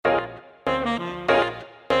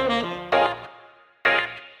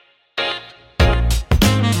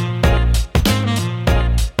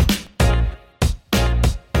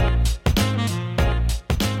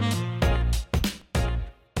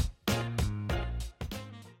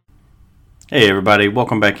Hey everybody,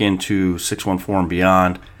 welcome back into 614 and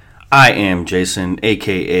Beyond. I am Jason,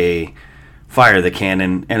 aka Fire the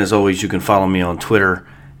Cannon, and as always you can follow me on Twitter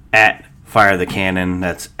at Fire the Cannon.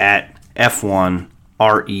 That's at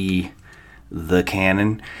F1RE the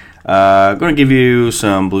Cannon. Going to give you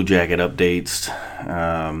some Blue Jacket updates.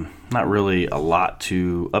 Not really a lot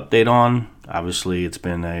to update on. Obviously it's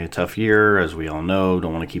been a tough year, as we all know.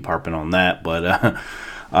 Don't want to keep harping on that, but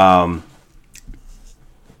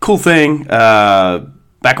cool thing,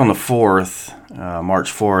 back on the 4th,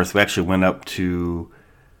 March 4th, we actually went up to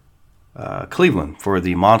Cleveland for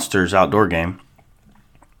the Monsters outdoor game.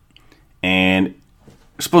 And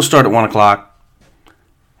it's supposed to start at 1 o'clock.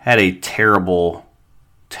 Had a terrible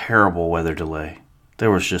weather delay. There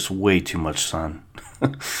was just way too much sun.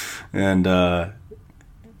 And I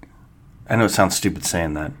know it sounds stupid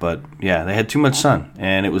saying that, but yeah, they had too much sun,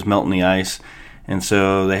 and it was melting the ice. And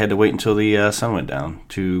so they had to wait until the sun went down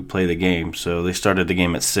to play the game. So they started the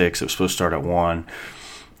game at 6. It was supposed to start at 1.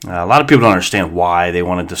 A lot of people don't understand why they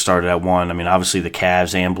wanted to start it at 1. I mean, obviously the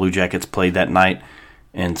Cavs and Blue Jackets played that night.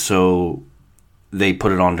 And so they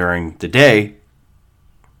put it on during the day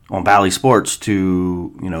on Bally Sports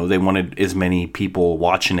to, they wanted as many people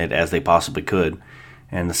watching it as they possibly could.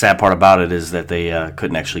 And the sad part about it is that they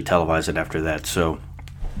couldn't actually televise it after that. So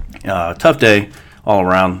tough day all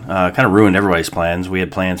around. Kind of ruined everybody's plans. We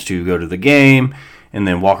had plans to go to the game and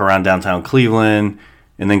then walk around downtown Cleveland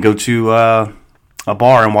and then go to a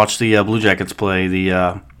bar and watch the Blue Jackets play the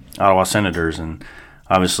Ottawa Senators. And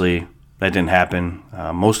obviously that didn't happen.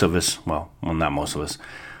 Most of us, not most of us,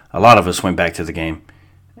 a lot of us went back to the game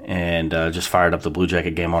and just fired up the Blue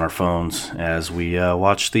Jacket game on our phones as we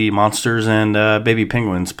watched the Monsters and Baby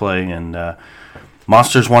Penguins play. And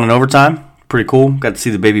Monsters won in overtime. Pretty cool. Got to see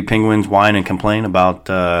the Baby Penguins whine and complain about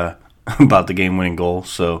about the game-winning goal.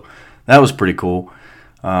 So that was pretty cool.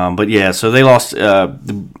 But yeah, so they lost.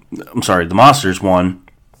 The Monsters won,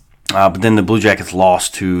 but then the Blue Jackets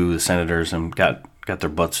lost to the Senators and got their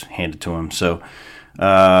butts handed to them. So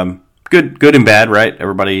good and bad, right?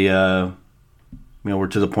 Everybody, we're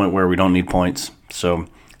to the point where we don't need points, so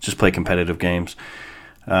just play competitive games.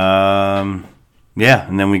 And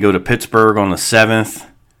then we go to Pittsburgh on the 7th.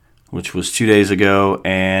 Which was 2 days ago,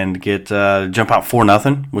 and jump out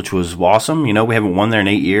 4-0, which was awesome. We haven't won there in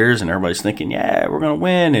 8 years, and everybody's thinking, yeah, we're going to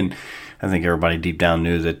win. And I think everybody deep down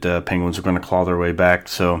knew that Penguins were going to claw their way back.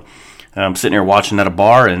 So I'm sitting here watching at a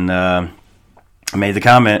bar, and I made the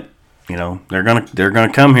comment, they're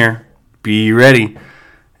gonna come here. Be ready.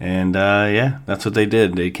 And that's what they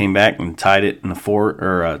did. They came back and tied it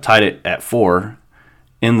tied it at 4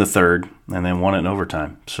 in the third, and then won it in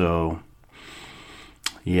overtime. So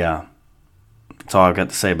yeah, that's all I've got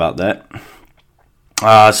to say about that.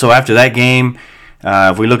 So after that game,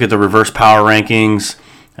 if we look at the reverse power rankings,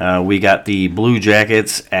 we got the Blue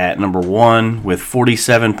Jackets at number 1 with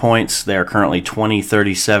 47 points. They are currently 20,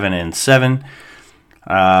 37, and 7.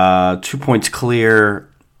 2 points clear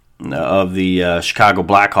of the Chicago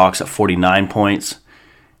Blackhawks at 49 points.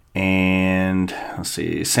 And let's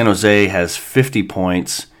see, San Jose has 50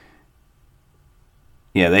 points.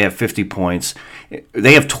 Yeah, they have 50 points.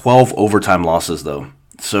 They have 12 overtime losses, though.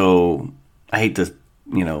 So I hate to,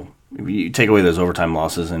 if you take away those overtime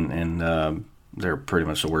losses, and they're pretty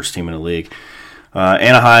much the worst team in the league.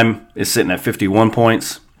 Anaheim is sitting at 51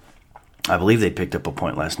 points. I believe they picked up a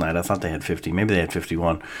point last night. I thought they had 50. Maybe they had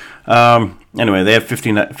 51. Anyway, they have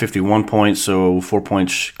 51 points, so 4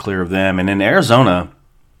 points clear of them. And then Arizona,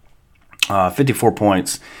 54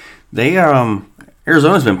 points.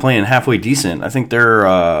 Arizona's been playing halfway decent. I think they're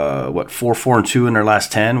 4-4-2 in their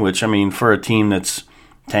last 10, which, I mean, for a team that's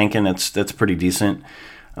tanking, that's pretty decent.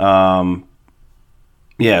 So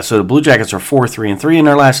the Blue Jackets are 4-3-3 in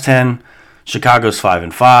their last 10. Chicago's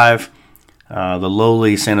 5-5. The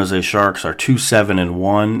lowly San Jose Sharks are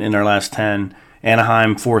 2-7-1 in their last 10.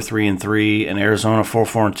 Anaheim 4-3-3, and Arizona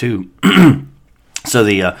 4-4-2. So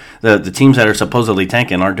the teams that are supposedly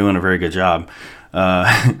tanking aren't doing a very good job.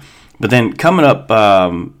 But then coming up,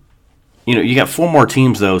 you got 4 more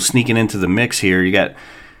teams, though, sneaking into the mix here. You got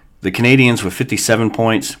the Canadiens with 57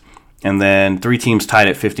 points, and then 3 teams tied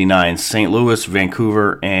at 59, St. Louis,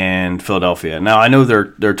 Vancouver, and Philadelphia. Now, I know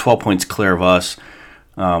they're 12 points clear of us,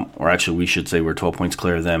 or actually we should say we're 12 points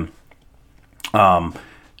clear of them.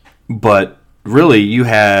 But really, you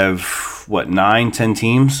have, 9, 10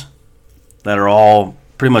 teams that are all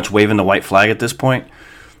pretty much waving the white flag at this point.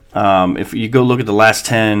 If you go look at the last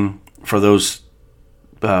 10 for those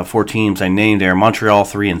 4 teams I named there, Montreal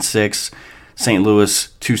 3-6, St. Louis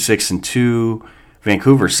 2-6-2,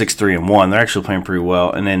 Vancouver 6-3-1. They're actually playing pretty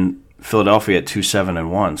well, and then Philadelphia at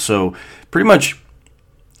 2-7-1. So pretty much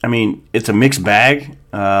I mean, it's a mixed bag.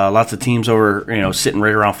 Lots of teams over, sitting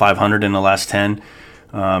right around 500 in the last 10.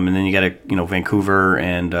 And then you got Vancouver,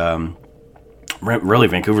 and really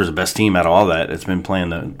Vancouver's the best team out of all that. It's been playing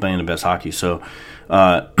the best hockey. So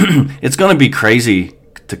it's going to be crazy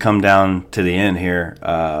to come down to the end here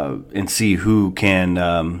and see who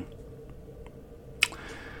can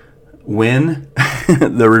win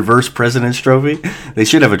the reverse President's Trophy. They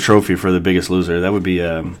should have a trophy for the biggest loser. That would be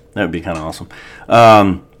kind of awesome.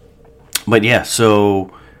 But yeah,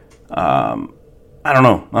 so I don't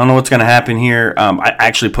know. I don't know what's going to happen here. I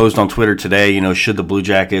actually posted on Twitter today, should the Blue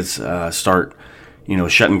Jackets start,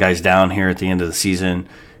 shutting guys down here at the end of the season,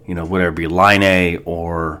 whether it be Line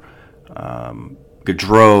or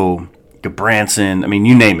Gaudreau, Gabranson, I mean,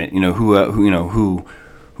 you name it,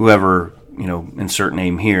 whoever, insert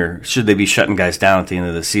name here, should they be shutting guys down at the end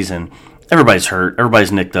of the season? Everybody's hurt,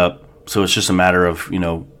 everybody's nicked up, so it's just a matter of,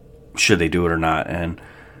 should they do it or not? And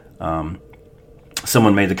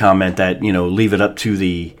someone made the comment that, leave it up to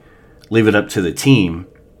the team,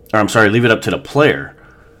 or I'm sorry, leave it up to the player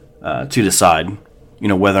to decide,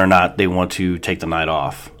 whether or not they want to take the night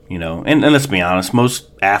off. And let's be honest, most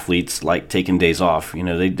athletes like taking days off.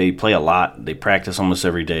 They play a lot, they practice almost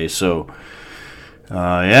every day. So,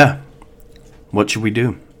 yeah, what should we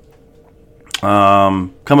do?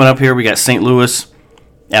 Coming up here, we got St. Louis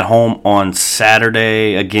at home on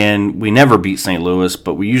Saturday. Again, we never beat St. Louis,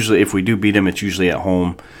 but we usually, if we do beat them, it's usually at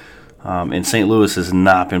home. And St. Louis has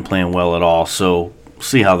not been playing well at all, so we'll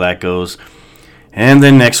see how that goes. And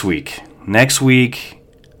then next week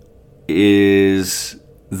is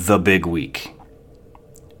the big week.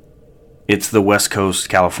 It's the West Coast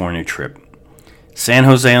California trip. San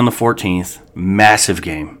Jose on the 14th, massive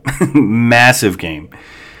game. Massive game.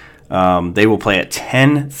 They will play at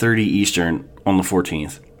 10:30 Eastern on the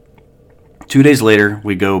 14th. 2 days later,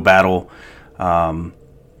 we go battle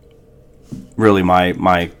really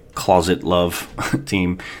my closet love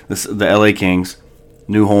team, the LA Kings,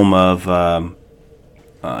 new home of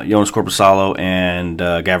Jonas Korpisalo and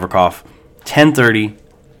Gavrikov. 10:30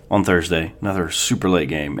 on Thursday, another super late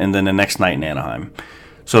game, and then the next night in Anaheim.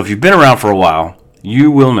 So if you've been around for a while,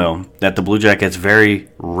 you will know that the Blue Jackets very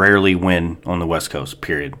rarely win on the West Coast,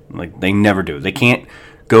 period. Like, they never do. They can't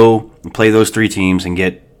go and play those three teams and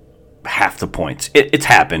get half the points. It's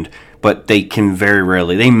happened, but they can very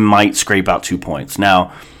rarely. They might scrape out 2 points.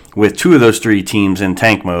 Now, with two of those three teams in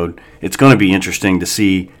tank mode, it's going to be interesting to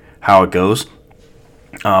see how it goes.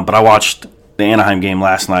 But I watched the Anaheim game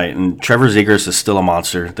last night, and Trevor Zegras is still a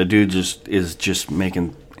monster. The dude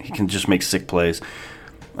he can just make sick plays.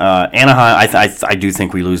 Anaheim, I do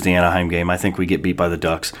think we lose the Anaheim game. I think we get beat by the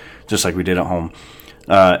Ducks, just like we did at home.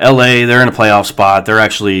 LA, they're in a playoff spot. They're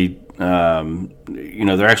actually,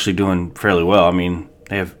 they're actually doing fairly well. I mean,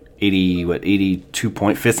 they have 82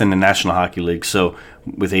 point, fifth in the National Hockey League, so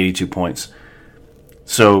with 82 points.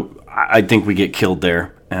 So I think we get killed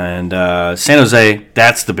there. And San Jose,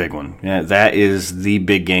 that's the big one. Yeah, that is the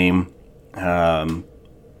big game.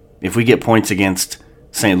 If we get points against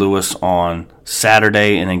St. Louis on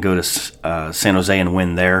Saturday and then go to San Jose and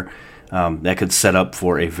win there, that could set up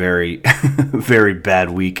for a very, very bad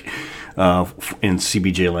week in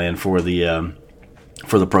CBJ land for the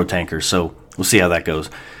Pro Tankers. So we'll see how that goes.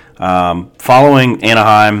 Following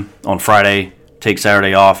Anaheim on Friday, take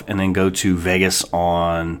Saturday off, and then go to Vegas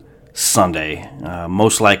on Sunday.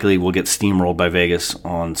 Most likely we'll get steamrolled by Vegas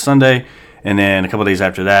on Sunday, and then a couple days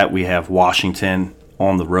after that we have Washington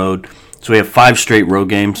on the road. So we have 5 straight road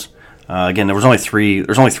games. Again, there's only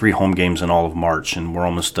three home games in all of March, and we're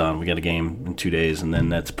almost done. We got a game in 2 days, and then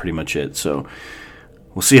that's pretty much it. So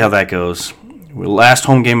we'll see how that goes. The last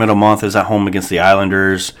home game of the month is at home against the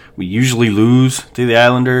Islanders. We usually lose to the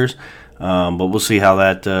Islanders, but we'll see how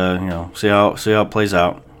that see how it plays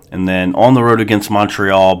out. And then on the road against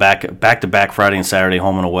Montreal, back to back Friday and Saturday,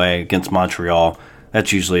 home and away against Montreal.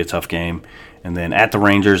 That's usually a tough game. And then at the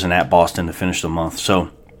Rangers and at Boston to finish the month.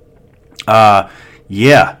 So,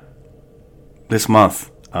 this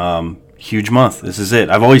month, huge month. This is it.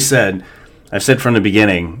 I've said from the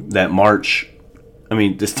beginning that March, I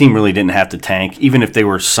mean, this team really didn't have to tank. Even if they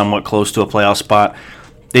were somewhat close to a playoff spot,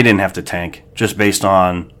 they didn't have to tank just based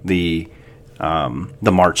on the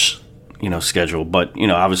March schedule. But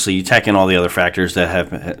obviously you tack in all the other factors that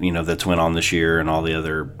have that's went on this year and all the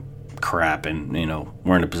other crap, and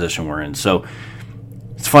we're in the position we're in. So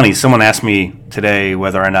it's funny, someone asked me today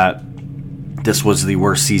whether or not this was the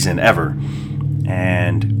worst season ever,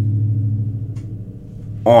 and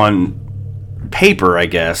on paper, I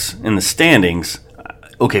guess, in the standings,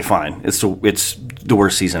 okay, fine, it's the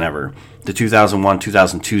worst season ever. The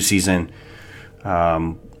 2001-2002 season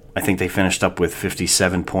I think they finished up with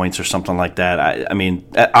 57 points or something like that. I mean,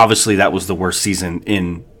 obviously that was the worst season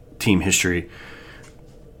in team history.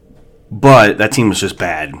 But that team was just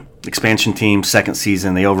bad. Expansion team, second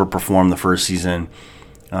season, they overperformed the first season.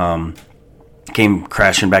 Came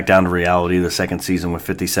crashing back down to reality the second season with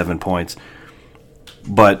 57 points.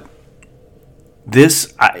 But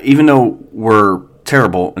this, even though we're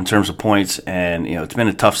terrible in terms of points, and it's been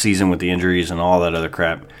a tough season with the injuries and all that other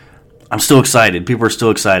crap, I'm still excited. People are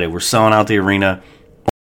still excited. We're selling out the arena,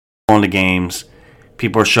 going to games.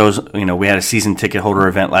 People are shows. We had a season ticket holder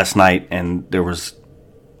event last night, and there was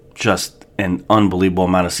just an unbelievable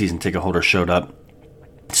amount of season ticket holders showed up.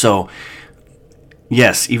 So,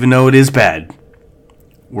 yes, even though it is bad,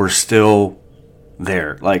 we're still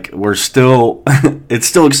there. We're still, it's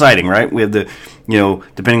still exciting, right? We have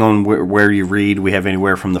depending on where you read, we have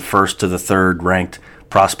anywhere from the first to the third ranked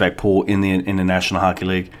prospect pool in the National Hockey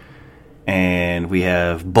League. And we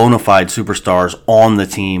have bona fide superstars on the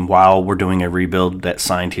team while we're doing a rebuild that's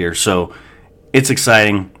signed here. So it's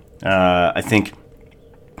exciting. I think,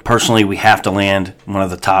 personally, we have to land one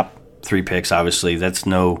of the top 3 picks, obviously. That's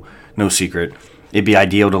no secret. It'd be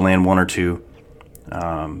ideal to land 1 or 2.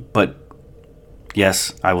 But,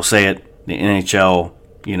 yes, I will say it. The NHL,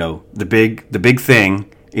 the big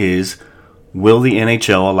thing is, will the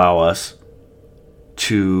NHL allow us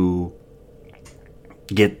to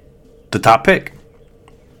get the top pick?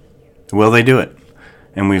 Will they do it?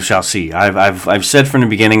 And we shall see. I've said from the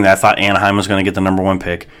beginning that I thought Anaheim was going to get the number 1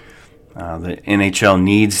 pick. The NHL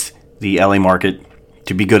needs the LA market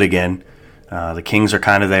to be good again. The Kings are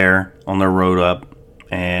kind of there on their road up,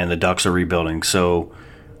 and the Ducks are rebuilding. So,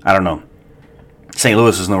 I don't know. St.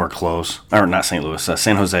 Louis is nowhere close. Or not St. Louis,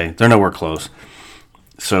 San Jose. They're nowhere close.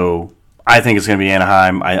 So, I think it's going to be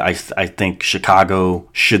Anaheim. I think Chicago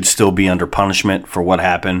should still be under punishment for what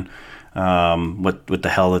happened. With the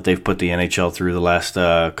hell that they've put the NHL through the last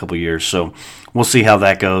couple years. So, we'll see how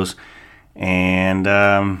that goes. And,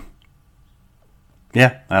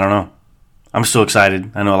 yeah, I don't know. I'm still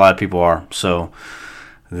excited. I know a lot of people are. So,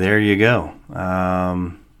 there you go.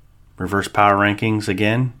 Reverse power rankings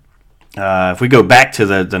again. If we go back to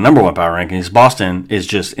the number 1 power rankings, Boston is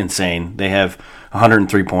just insane. They have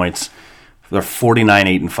 103 points. They're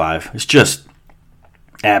 49-8-5. It's just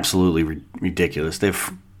absolutely ridiculous.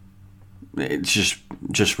 It's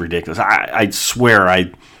just ridiculous. I swear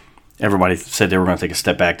everybody said they were going to take a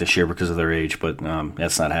step back this year because of their age, but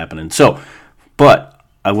that's not happening. So, but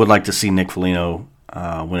I would like to see Nick Foligno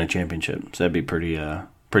win a championship. So that'd be pretty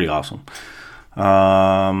awesome.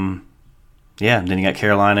 Yeah, then you got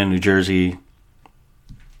Carolina, New Jersey,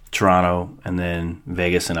 Toronto, and then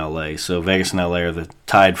Vegas and LA. So Vegas and LA are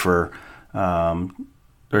tied for the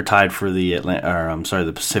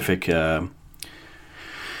Pacific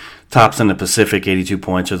tops in the Pacific, 82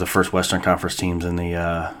 points, are the first Western Conference teams in the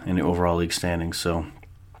overall league standings. So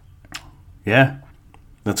yeah,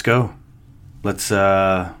 let's go. Let's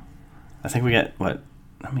I think we got how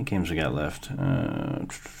many games we got left? Where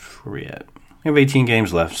we at? We have 18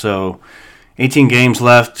 games left. So 18 games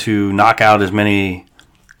left to knock out as many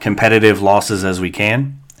competitive losses as we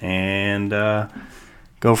can and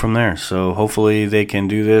go from there. So hopefully they can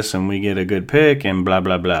do this and we get a good pick and blah,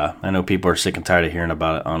 blah, blah. I know people are sick and tired of hearing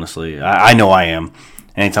about it, honestly. I know I am.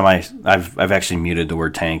 Anytime I've actually muted the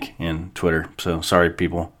word tank in Twitter. So sorry,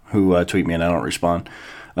 people who tweet me and I don't respond.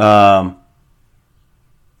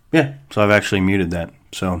 Yeah, so I've actually muted that.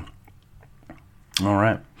 So, all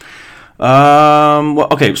right. Well,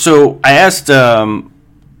 okay, so I asked a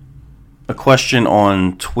question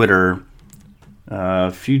on Twitter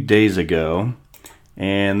a few days ago,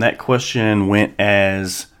 and that question went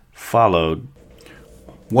as followed.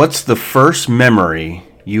 What's the first memory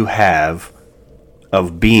you have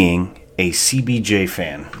of being a CBJ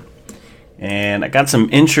fan? And I got some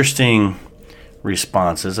interesting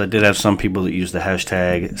responses. I did have some people that used the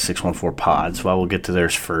hashtag 614pod, so I will get to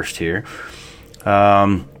theirs first here.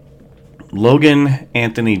 Logan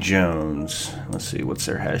Anthony Jones. Let's see, what's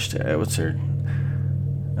their hashtag? What's their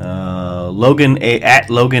Logan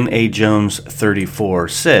A Jones 34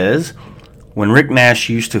 says, when Rick Nash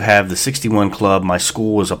used to have the 61 Club, my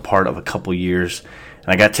school was a part of a couple years, and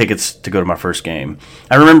I got tickets to go to my first game.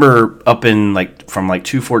 I remember up in from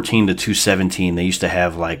 214 to 217, they used to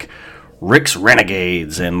have Rick's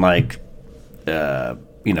Renegades and who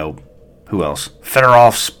else?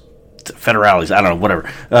 Federales, I don't know, whatever.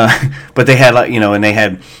 But they had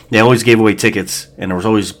and they always gave away tickets, and there was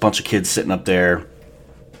always a bunch of kids sitting up there,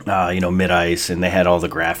 mid-ice, and they had all the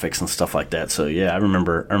graphics and stuff like that. So yeah, I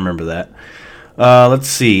remember that. Let's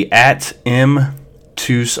see, at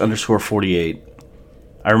M2_48.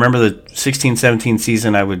 I remember the 16-17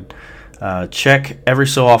 season, I would check every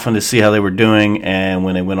so often to see how they were doing, and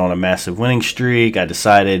when they went on a massive winning streak, I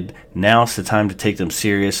decided now's the time to take them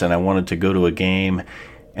serious, and I wanted to go to a game,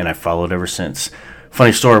 and I followed ever since.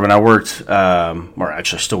 Funny story, when I worked, or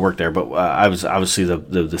actually I still work there, but I was obviously the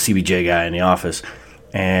CBJ guy in the office,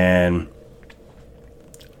 and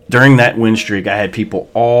during that win streak, I had people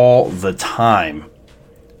all the time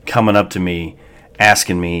coming up to me,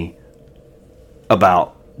 asking me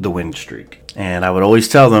about the win streak. And I would always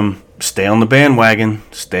tell them, stay on the bandwagon,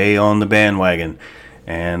 stay on the bandwagon.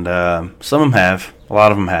 And some of them have, a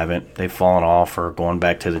lot of them haven't. They've fallen off or gone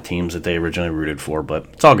back to the teams that they originally rooted for, but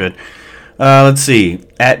it's all good. Let's see.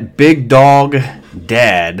 At Big Dog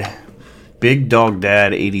Dad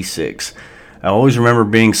 86. I always remember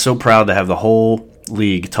being so proud to have the whole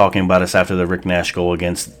league talking about us after the Rick Nash goal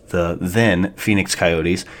against the then Phoenix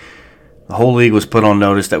Coyotes. The whole league was put on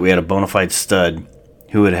notice that we had a bona fide stud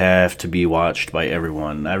who would have to be watched by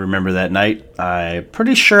everyone. I remember that night. I'm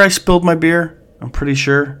pretty sure I spilled my beer.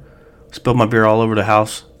 Spilled my beer all over the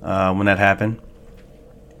house when that happened.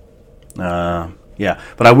 Yeah,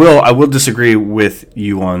 but I will disagree with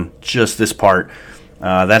you on just this part.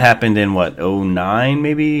 That happened in, what, 09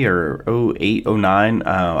 maybe, or 08, 09?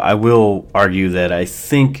 I will argue that I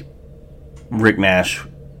think Rick Nash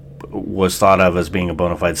was thought of as being a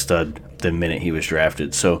bona fide stud the minute he was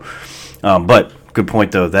drafted. So, but good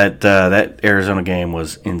point, though. That Arizona game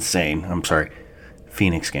was insane. I'm sorry,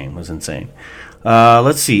 Phoenix game was insane.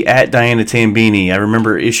 Let's see. At Diana Tambini, I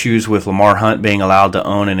remember issues with Lamar Hunt being allowed to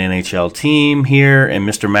own an NHL team here, and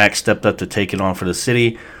Mr. Mack stepped up to take it on for the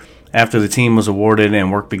city. After the team was awarded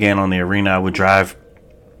and work began on the arena, I would drive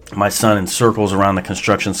my son in circles around the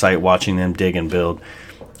construction site watching them dig and build.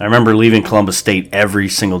 I remember leaving Columbus State every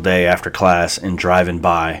single day after class and driving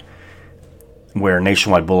by where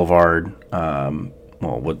Nationwide Boulevard,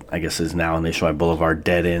 what I guess is now Nationwide Boulevard,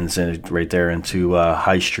 dead ends and right there into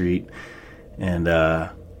High Street, and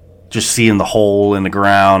just seeing the hole in the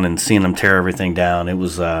ground and seeing them tear everything down. It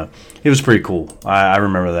was pretty cool. I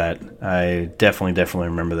remember that. I definitely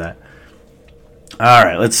remember that. All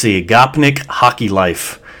right, let's see. Gopnik Hockey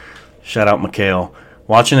Life. Shout out Mikhail.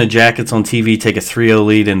 Watching the Jackets on TV take a 3-0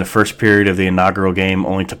 lead in the first period of the inaugural game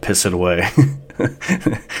only to piss it away.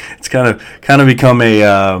 It's kind of become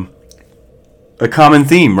a common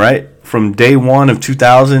theme, right? From day one of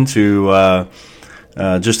 2000 to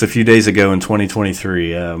just a few days ago in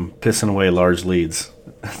 2023, pissing away large leads.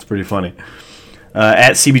 That's pretty funny.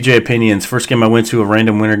 At CBJ Opinions, first game I went to a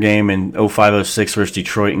random winter game in 05-06 versus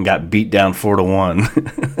Detroit and got beat down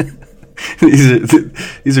 4-1.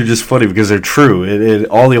 These are just funny because they're true.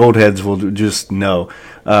 All the old heads will just know.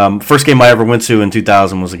 First game I ever went to in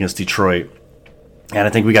 2000 was against Detroit, and I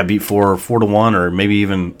think we got beat 4-1 or maybe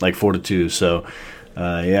even like 4-2. So,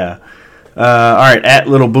 yeah. All right, at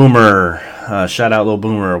Little Boomer, shout out Little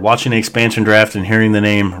Boomer. Watching the expansion draft and hearing the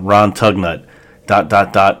name Ron Tugnut. ...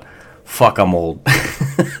 Fuck, I'm old.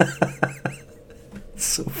 It's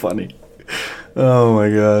so funny. Oh my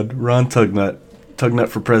God, Ron Tugnut. Tugnut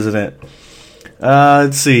for president.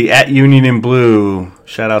 Let's see. At Union in Blue.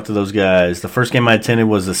 Shout out to those guys. The first game I attended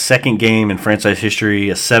was the second game in franchise history,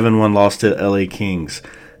 a 7-1 loss to LA Kings.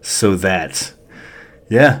 So that,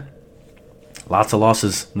 yeah, lots of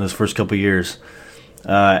losses in those first couple years.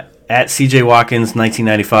 At CJ Watkins,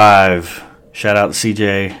 1995. Shout out to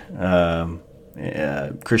CJ,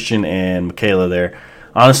 Christian, and Michaela there.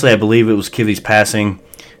 Honestly, I believe it was Kivy's passing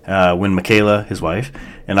when Michaela, his wife,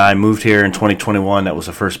 and I moved here in 2021. That was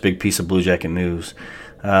the first big piece of Blue Jacket news.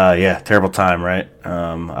 Yeah, terrible time, right?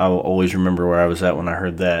 I will always remember where I was at when I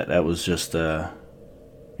heard that. That was just, yeah,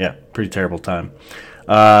 pretty terrible time.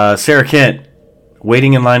 Sarah Kent,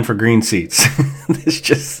 waiting in line for green seats.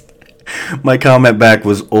 My comment back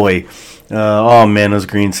was, oi. Oh, man, those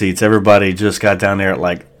green seats. Everybody just got down there at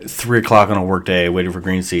like 3 o'clock on a work day waiting for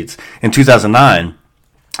green seats. In 2009,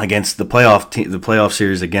 against the playoff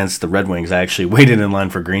series against the Red Wings, I actually waited in line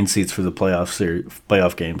for green seats for the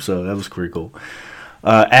playoff game, so that was pretty cool.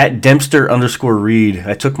 At Dempster_Reed,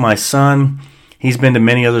 I took my son. He's been to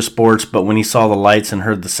many other sports, but when he saw the lights and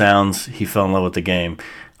heard the sounds, he fell in love with the game.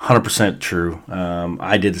 100% true.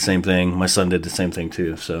 I did the same thing. My son did the same thing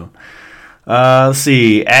too. So, let's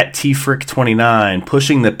see. At TFrick29,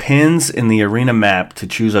 pushing the pins in the arena map to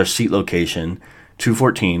choose our seat location.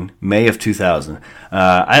 214, May of 2000.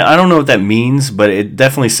 I don't know what that means, but it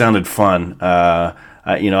definitely sounded fun. I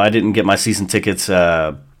didn't get my season tickets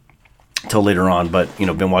till later on, but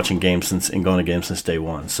been watching games and going to games since day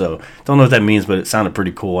one. So don't know what that means, but it sounded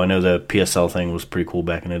pretty cool. I know the PSL thing was pretty cool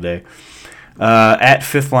back in the day. At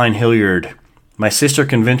Fifth Line Hilliard, my sister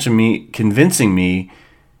convincing me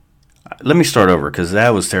let me start over because that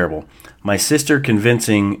was terrible. My sister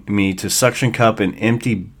convincing me to suction cup an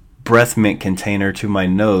empty breath mint container to my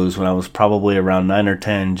nose when I was probably around 9 or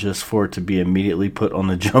 10 just for it to be immediately put on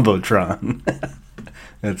the Jumbotron.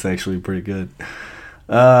 That's actually pretty good.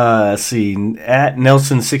 Let's see. At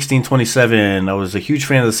Nelson1627, I was a huge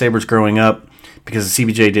fan of the Sabres growing up because the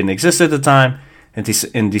CBJ didn't exist at the time.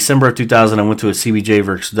 In December of 2000, I went to a CBJ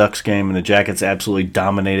versus Ducks game, and the Jackets absolutely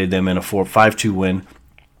dominated them in a 5-2 win.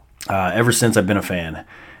 Ever since, I've been a fan.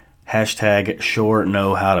 Hashtag sure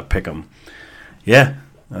know how to pick 'em. Yeah.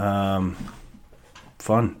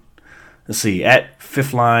 Fun. Let's see. At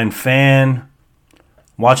Fifth Line Fan,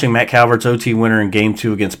 watching Matt Calvert's OT winner in Game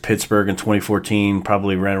 2 against Pittsburgh in 2014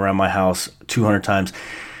 probably ran around my house 200 times.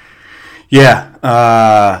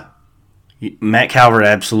 Yeah. Matt Calvert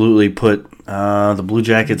absolutely put the Blue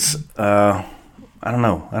Jackets, I don't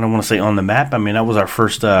know. I don't want to say on the map. I mean, that was our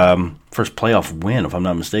first playoff win, if I'm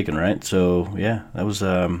not mistaken, right? So, yeah, that was,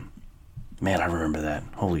 man, I remember that.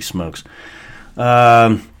 Holy smokes.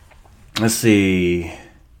 Let's see.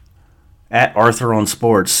 At Arthur on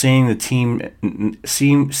Sports, seeing the team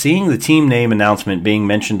name announcement being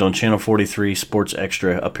mentioned on Channel 43 Sports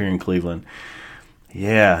Extra up here in Cleveland.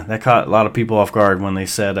 Yeah, that caught a lot of people off guard when they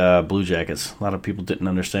said Blue Jackets. A lot of people didn't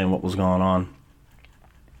understand what was going on.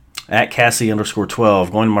 At Cassie_12,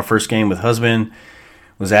 going to my first game with husband,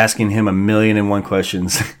 was asking him 1,000,001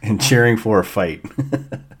 questions and cheering for a fight.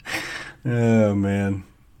 Oh, man.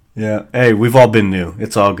 Yeah. Hey, we've all been new.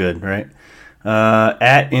 It's all good, right?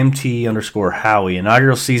 At MT_Howie,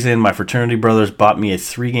 inaugural season, my fraternity brothers bought me a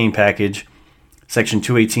 3-game package. Section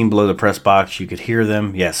 218 below the press box. You could hear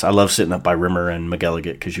them. Yes, I love sitting up by Rimmer and McElligott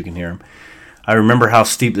because you can hear them. I remember how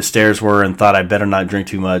steep the stairs were and thought I better not drink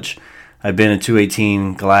too much. I've been in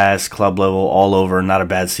 218, glass, club level, all over. Not a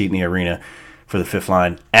bad seat in the arena for the Fifth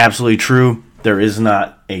Line. Absolutely true. There is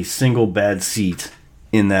not a single bad seat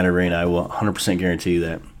in that arena. I will 100% guarantee you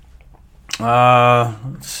that.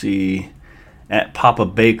 Let's see. At Papa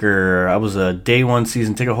Baker, I was a day one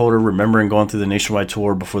season ticket holder, remembering going through the nationwide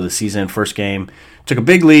tour before the season. First game, took a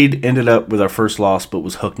big lead, ended up with our first loss, but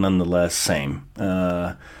was hooked nonetheless. Same.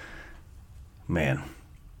 Man.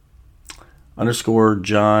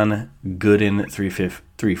 John Gooden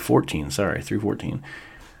 314.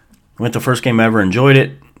 Went the first game ever, enjoyed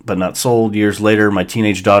it, but not sold. Years later, my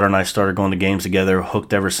teenage daughter and I started going to games together,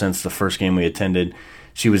 hooked ever since the first game we attended.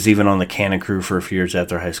 She was even on the Cannon crew for a few years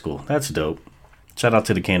after high school. That's dope. Shout out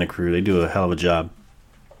to the Cannon crew. They do a hell of a job.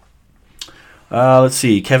 Let's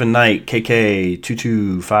see. Kevin Knight,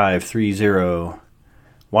 KK22530.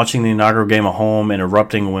 Watching the inaugural game at home and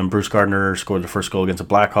erupting when Bruce Gardner scored the first goal against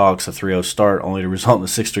the Blackhawks, a 3-0 start, only to result in a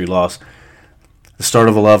 6-3 loss. The start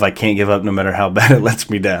of a love I can't give up no matter how bad it lets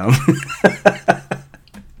me down.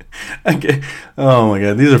 Oh, my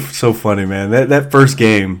God. These are so funny, man. That first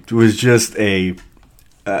game was just a...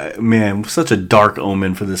 man, such a dark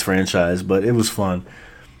omen for this franchise, but it was fun.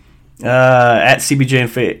 At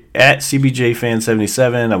CBJ fan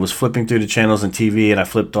 77, I was flipping through the channels on TV, and I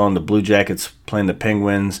flipped on the Blue Jackets playing the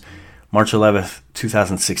Penguins, March 11th,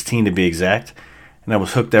 2016 to be exact, and I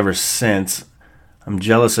was hooked ever since. I'm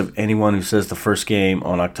jealous of anyone who says the first game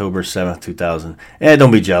on October 7th, 2000.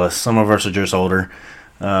 Don't be jealous. Some of us are just older.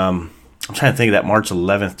 I'm trying to think of that March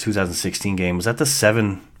 11th, 2016 game. Was that the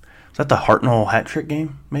 7... Was that the Hartnell hat trick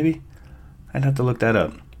game, maybe? I'd have to look that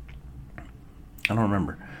up. I don't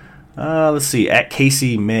remember. Let's see. At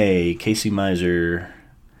Casey Miser.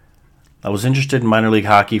 I was interested in minor league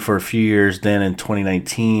hockey for a few years. Then in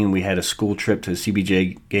 2019, we had a school trip to a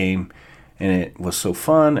CBJ game, and it was so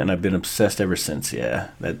fun, and I've been obsessed ever since.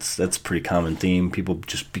 Yeah, that's a pretty common theme. People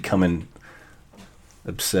just becoming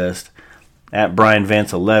obsessed. At Brian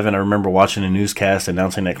Vance 11, I remember watching a newscast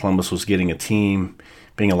announcing that Columbus was getting a team.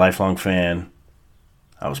 Being a lifelong fan,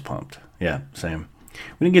 I was pumped. Yeah, same.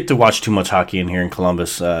 We didn't get to watch too much hockey in here in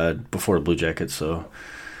Columbus before the Blue Jackets. So,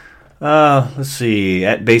 let's see.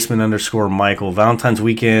 At Basement_Michael, Valentine's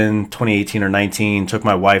weekend, 2018 or 19, took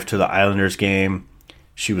my wife to the Islanders game.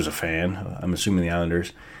 She was a fan. I'm assuming the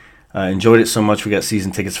Islanders. Enjoyed it so much we got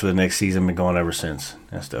season tickets for the next season. Been going ever since.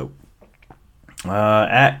 That's dope.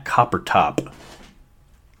 At Copper Top.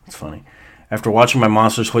 That's funny. After watching my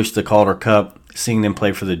Monsters hoist the Calder Cup, seeing them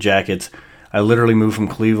play for the Jackets, I literally moved from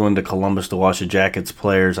Cleveland to Columbus to watch the Jackets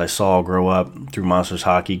players I saw grow up through Monsters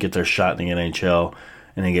hockey, get their shot in the NHL,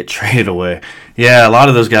 and then get traded away. Yeah, a lot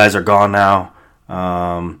of those guys are gone now.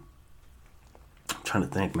 I'm trying to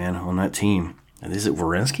think, man, on that team. And is it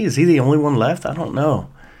Werenski? Is he the only one left? I don't know.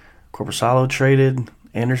 Corpusalo traded.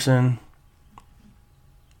 Anderson.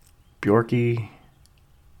 Bjorky.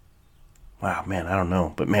 Wow, man, I don't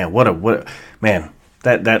know. But, man, what a man.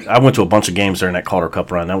 That I went to a bunch of games during that Calder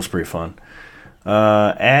Cup run. That was pretty fun.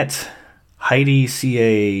 At Heidi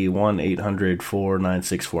CA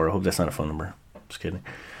 1-800-4964. I hope that's not a phone number. Just kidding.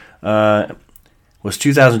 Was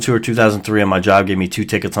 2002 or 2003, and my job gave me 2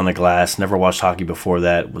 tickets on the glass. Never watched hockey before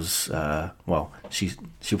that. Was she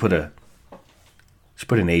put an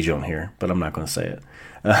age on here, but I'm not going to say it.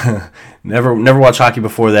 Never watched hockey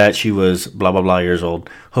before that. She was blah blah blah years old.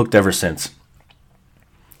 Hooked ever since.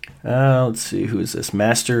 Let's see, who is this?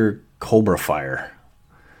 Master Cobra Fire.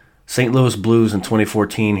 St. Louis Blues in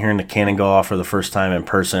 2014. Hearing the cannon go off for the first time in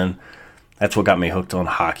person. That's what got me hooked on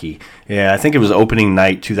hockey. Yeah, I think it was opening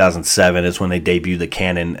night 2007 is when they debuted the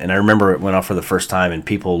cannon. And I remember it went off for the first time, and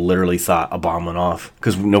people literally thought a bomb went off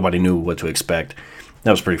because nobody knew what to expect. That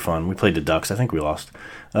was pretty fun. We played the Ducks. I think we lost.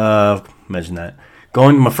 Imagine that.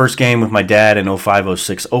 Going to my first game with my dad in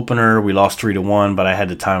 05-06 opener. We lost 3-1, but I had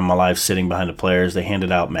the time of my life sitting behind the players. They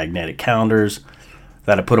handed out magnetic calendars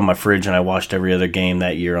that I put on my fridge, and I watched every other game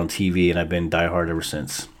that year on TV, and I've been diehard ever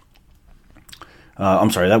since. I'm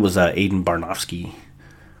sorry, that was Aiden Barnofsky.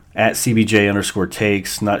 At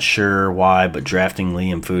CBJ_takes, not sure why, but drafting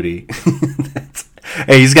Liam Foudy.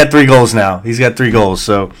 Hey, he's got 3 goals now. He's got 3 goals,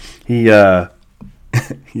 so he, yeah,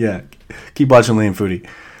 keep watching Liam Foudy.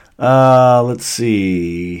 Let's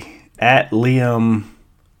see. At Liam,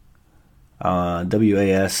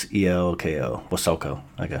 WASELKO, Waselko,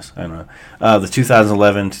 I guess. I don't know. The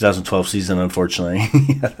 2011-2012 season, unfortunately.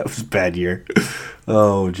 Yeah, that was a bad year.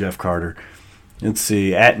 Oh, Jeff Carter. Let's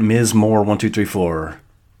see. At Ms. Moore 1234.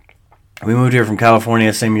 We moved here from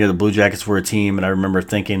California same year the Blue Jackets were a team, and I remember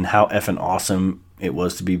thinking how effing awesome it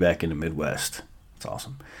was to be back in the Midwest. It's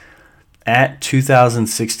awesome. At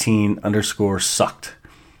 2016_sucked.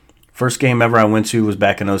 First game ever I went to was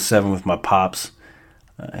back in 07 with my pops.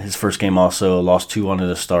 His first game also lost 2-1 to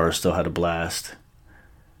the Stars. Still had a blast.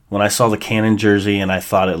 When I saw the Cannon jersey and I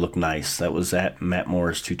thought it looked nice. That was at Matt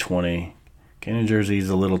Morris 220. Cannon jersey is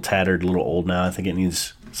a little tattered, a little old now. I think it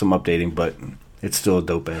needs some updating, but it's still a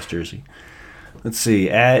dope-ass jersey. Let's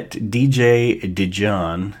see. At DJ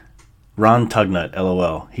DeJohn, Ron Tugnut,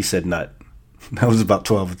 LOL. He said nut. That was about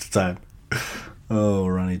 12 at the time. Oh,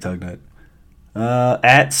 Ronnie Tugnut.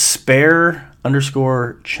 At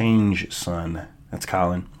spare_change son. That's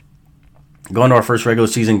Colin. Going to our first regular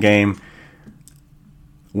season game.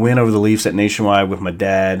 Win over the Leafs at Nationwide with my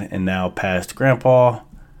dad and now past grandpa.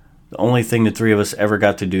 The only thing the 3 of us ever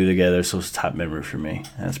got to do together, so it's a top memory for me.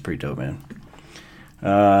 That's pretty dope, man.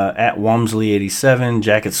 At Wamsley87,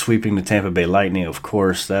 Jackets sweeping the Tampa Bay Lightning, of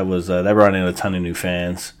course. That brought in a ton of new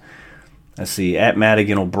fans. Let's see. At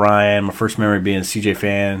Madigan O'Brien, my first memory being a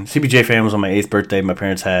CBJ fan was on my 8th birthday. My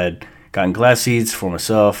parents had gotten glass seats for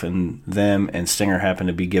myself and them, and Stinger happened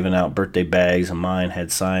to be giving out birthday bags, and mine had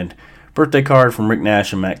signed birthday card from Rick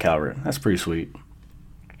Nash and Matt Calvert. That's pretty sweet.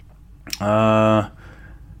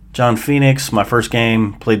 John Phoenix, my first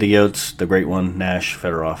game, played the Yotes, the great one, Nash,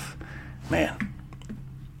 Fedorov. Man.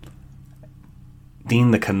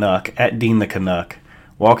 Dean the Canuck, at Dean the Canuck,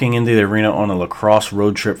 walking into the arena on a lacrosse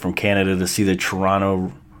road trip from Canada to see the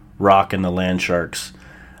Toronto Rock and the Land Sharks.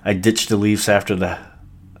 I'd ditched the Leafs after a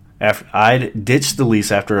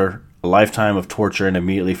lifetime of torture and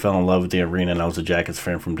immediately fell in love with the arena, and I was a Jackets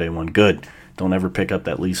fan from day one. Good. Don't ever pick up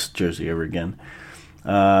that Leafs jersey ever again.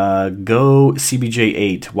 Go CBJ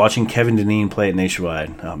 8. Watching Kevin Dineen play at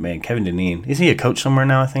Nationwide. Oh man, Kevin Dineen. Isn't he a coach somewhere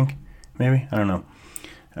now, I think? Maybe? I don't know.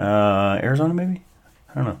 Arizona, maybe?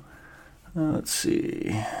 I don't know. Let's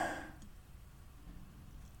see.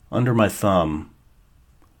 Under my thumb.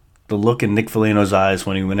 The look in Nick Foligno's eyes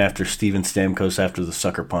when he went after Steven Stamkos after the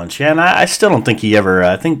sucker punch. Yeah, and I still don't think he ever.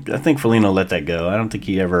 I think Foligno let that go. I don't think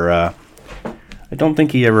he ever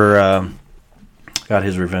got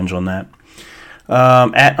his revenge on that.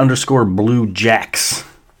 At _Blue Jacks.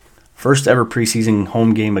 First ever preseason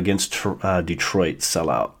home game against Detroit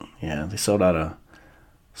sellout. Yeah, they sold out of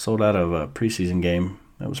a preseason game.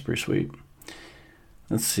 That was pretty sweet.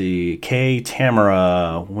 Let's see. K.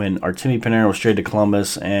 Tamara, when Artemi Panarin was traded to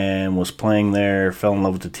Columbus and was playing there, fell in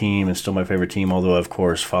love with the team and still my favorite team, although I, of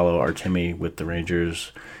course, follow Artemi with the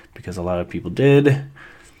Rangers because a lot of people did.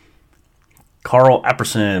 Carl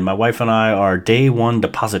Apperson, my wife and I are day one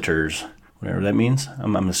depositors, whatever that means.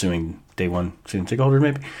 I'm assuming day one season ticket holders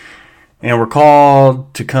maybe. And we're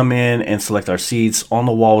called to come in and select our seats. On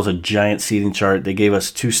the wall was a giant seating chart. They gave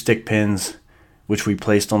us 2 stick pins, which we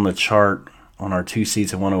placed on the chart on our 2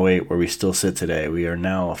 seats at 108, where we still sit today. We are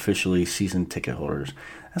now officially season ticket holders.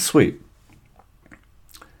 That's sweet.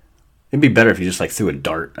 It'd be better if you just threw a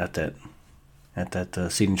dart at that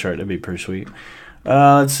seating chart. That'd be pretty sweet.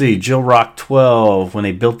 Let's see. Jill Rock 12, when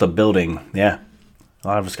they built the building. Yeah. A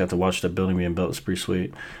lot of us got to watch that building being built. It's pretty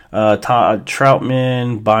sweet.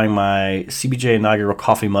 Troutman buying my CBJ inaugural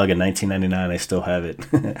coffee mug in 1999. I still have it.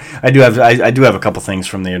 I do have a couple things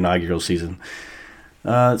from the inaugural season.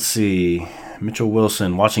 Let's see. Mitchell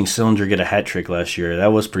Wilson watching Sillinger get a hat trick last year.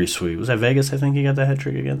 That was pretty sweet. Was that Vegas? I think he got the hat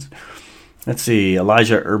trick against. Let's see.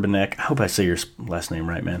 Elijah Urbanek. I hope I say your last name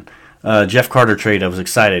right, man. Jeff Carter trade. I was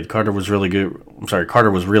excited. Carter was really good. I'm sorry. Carter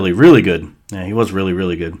was really, really good. Yeah, he was really,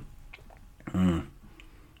 really good.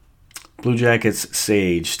 Blue Jackets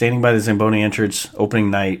Sage standing by the Zamboni entrance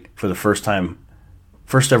opening night for the first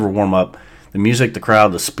ever warm up. The music, the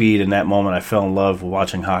crowd, the speed. In that moment, I fell in love with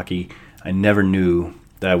watching hockey. I never knew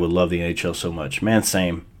that I would love the NHL so much. Man,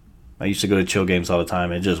 same. I used to go to chill games all the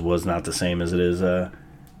time. It just was not the same as it is the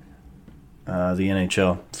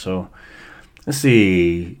NHL. So let's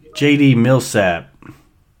see. JD Millsap.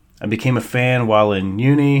 I became a fan while in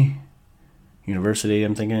university.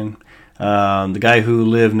 I'm thinking. The guy who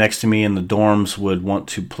lived next to me in the dorms would want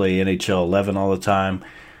to play NHL 11 all the time.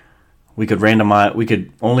 We could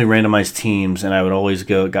only randomize teams, and I always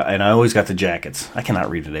got the Jackets. I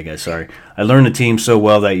cannot read today, guys. Sorry. I learned the team so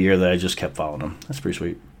well that year that I just kept following them. That's pretty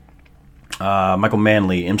sweet. Michael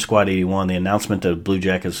Manley, M Squad 81. The announcement that Blue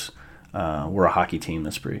Jackets were a hockey team.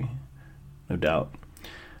 That's pretty, no doubt.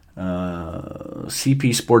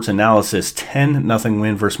 CP Sports Analysis 10-0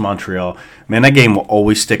 win versus Montreal. Man, that game will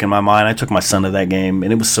always stick in my mind. I took my son to that game,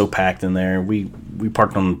 and it was so packed in there. We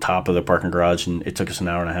parked on the top of the parking garage, and it took us an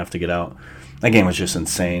hour and a half to get out. That game was just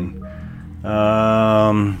insane.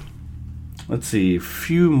 Let's see, a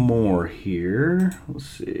few more here. Let's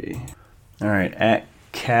see. All right, at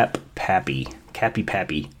Cappy Pappy.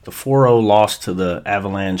 The 4-0 loss to the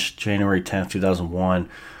Avalanche January 10th, 2001.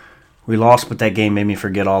 We lost, but that game made me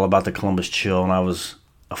forget all about the Columbus chill, and I was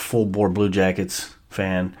a full-bore Blue Jackets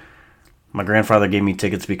fan. My grandfather gave me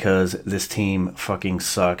tickets because this team fucking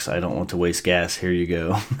sucks. I don't want to waste gas. Here you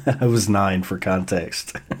go. I was 9 for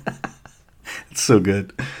context. It's so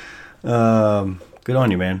good. Good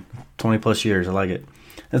on you, man. 20-plus years. I like it.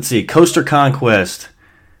 Let's see. Coaster Conquest.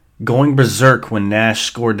 Going berserk when Nash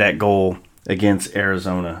scored that goal against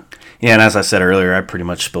Arizona. Yeah, and as I said earlier, I pretty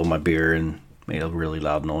much spilled my beer and made a really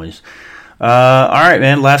loud noise. All right,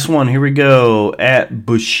 man. Last one. Here we go. At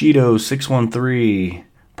Bushido 613,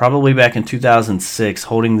 probably back in 2006,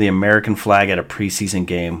 holding the American flag at a preseason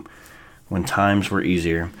game when times were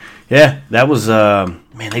easier. Yeah, that was man.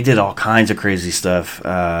 They did all kinds of crazy stuff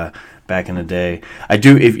back in the day.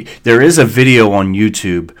 If there is a video on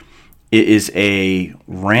YouTube, it is a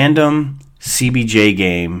random CBJ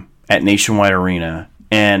game at Nationwide Arena,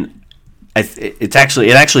 and it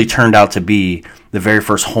actually turned out to be the very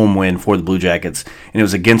first home win for the Blue Jackets, and it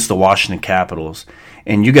was against the Washington Capitals.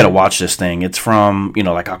 And you got to watch this thing. It's from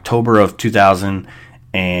like October of 2000,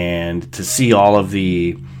 and to see all of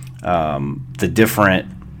the different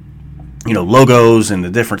logos and the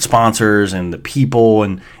different sponsors and the people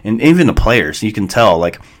and even the players, you can tell.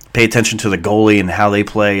 Like, pay attention to the goalie and how they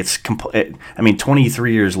play. It's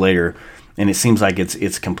 23 years later, and it seems like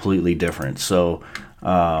it's completely different. So.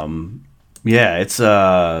 Yeah, it's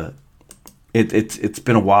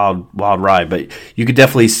been a wild ride, but you could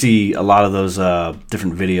definitely see a lot of those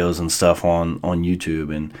different videos and stuff on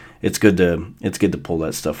YouTube, and it's good to pull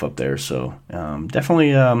that stuff up there. So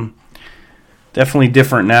definitely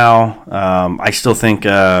different now. I still think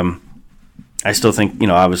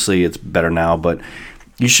obviously it's better now, but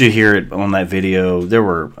you should hear it on that video. There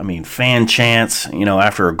were fan chants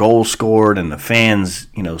after a goal scored, and the fans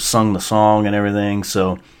sung the song and everything.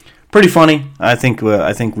 So. Pretty funny. I think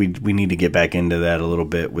we need to get back into that a little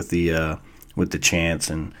bit with the chants,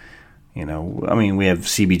 and we have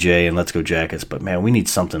CBJ and Let's Go Jackets, but man, we need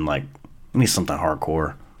something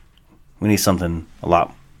hardcore. We need something a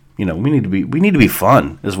lot. We need to be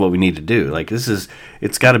fun is what we need to do. Like, it's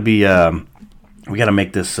got to be. We got to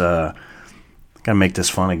make this fun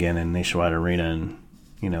again in Nationwide Arena, and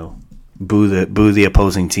boo the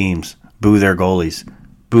opposing teams, boo their goalies,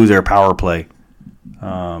 boo their power play.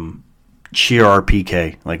 Cheer our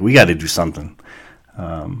PK. Like, we got to do something.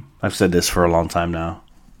 I've said this for a long time now.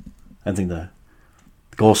 I think the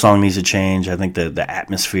goal song needs to change. I think the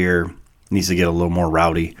atmosphere needs to get a little more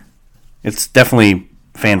rowdy. It's definitely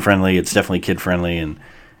fan friendly. It's definitely kid friendly, and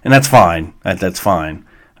that's fine. That's fine.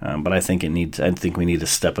 But I think we need to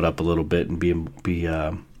step it up a little bit and be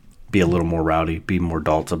a little more rowdy, be more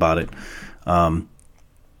adults about it.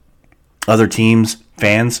 Other teams,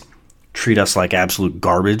 fans, treat us like absolute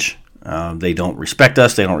garbage. They don't respect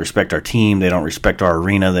us. They don't respect our team. They don't respect our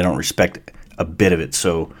arena. They don't respect a bit of it.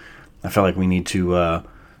 So I feel like we need to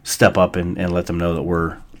step up and let them know that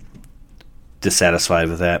we're dissatisfied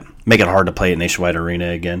with that. Make it hard to play at Nationwide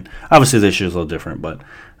Arena again. Obviously, this year's a little different, but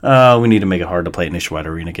we need to make it hard to play at Nationwide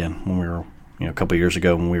Arena again. When we were, a couple years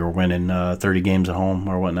ago, when we were winning 30 games at home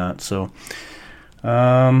or whatnot. So,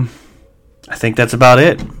 I think that's about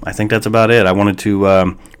it. I wanted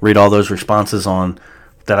to read all those responses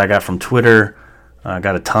that I got from Twitter. I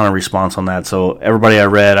got a ton of response on that. So everybody I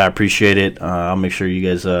read, I appreciate it. I'll make sure you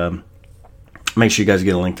guys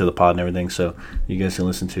get a link to the pod and everything, so you guys can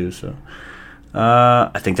listen to. So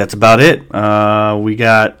I think that's about it. We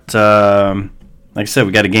got, like I said,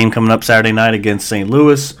 we got a game coming up Saturday night against St.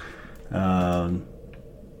 Louis.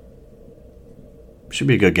 Should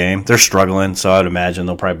be a good game. They're struggling, so I would imagine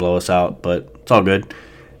they'll probably blow us out, but it's all good.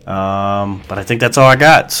 But I think that's all I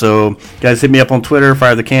got. So, guys, hit me up on Twitter,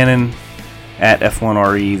 Fire the Cannon, at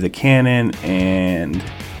F1RE the Cannon, and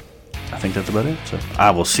I think that's about it. So,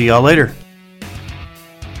 I will see y'all later.